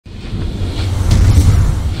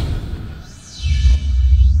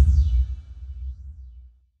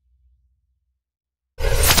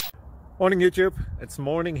Morning YouTube, it's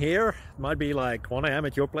morning here. It might be like 1 a.m.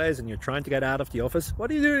 at your place and you're trying to get out of the office.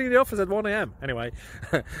 What are you doing in the office at 1 a.m? Anyway,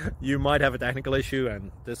 you might have a technical issue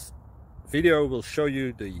and this video will show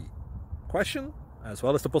you the question as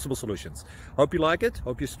well as the possible solutions. Hope you like it,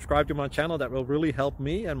 hope you subscribe to my channel. That will really help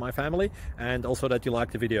me and my family, and also that you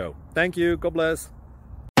like the video. Thank you, God bless.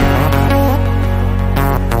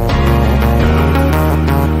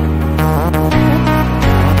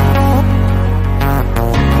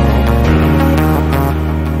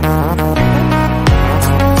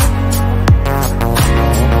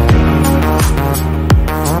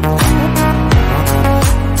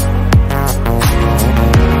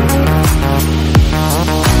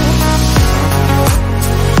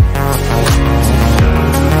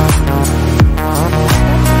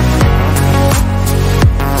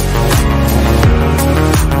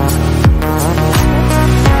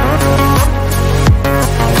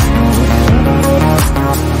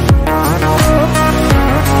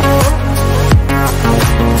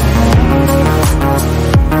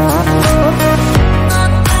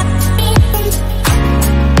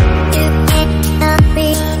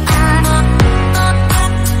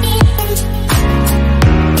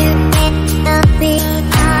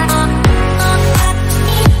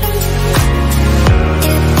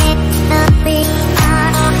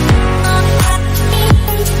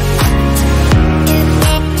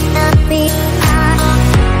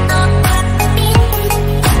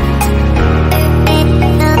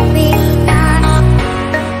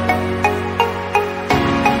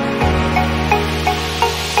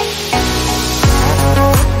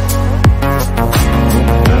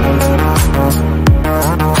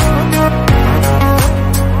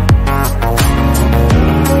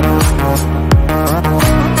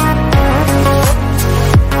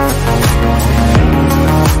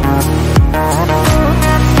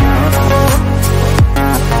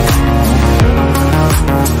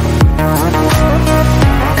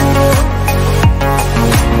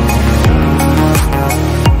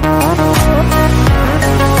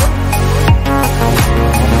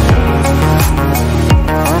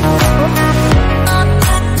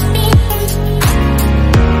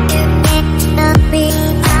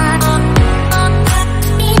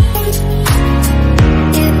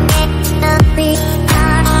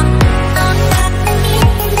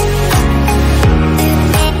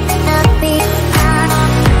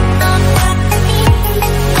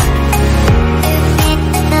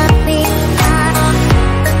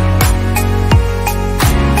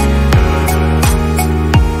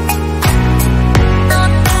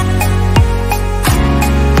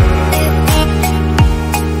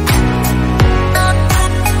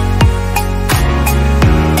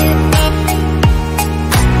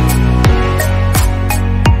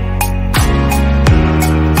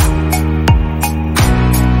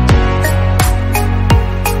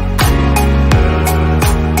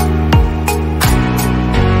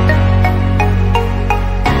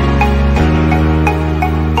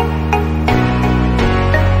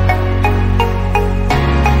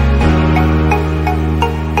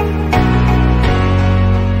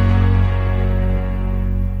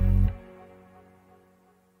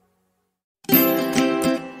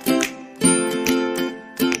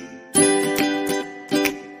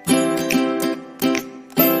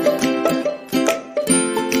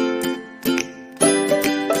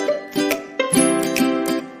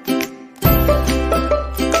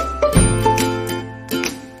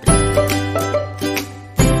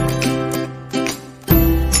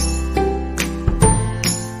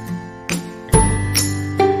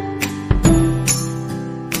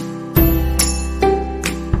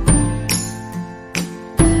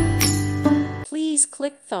 Please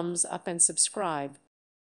click thumbs up and subscribe.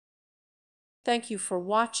 Thank you for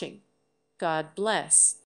watching. God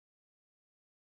bless.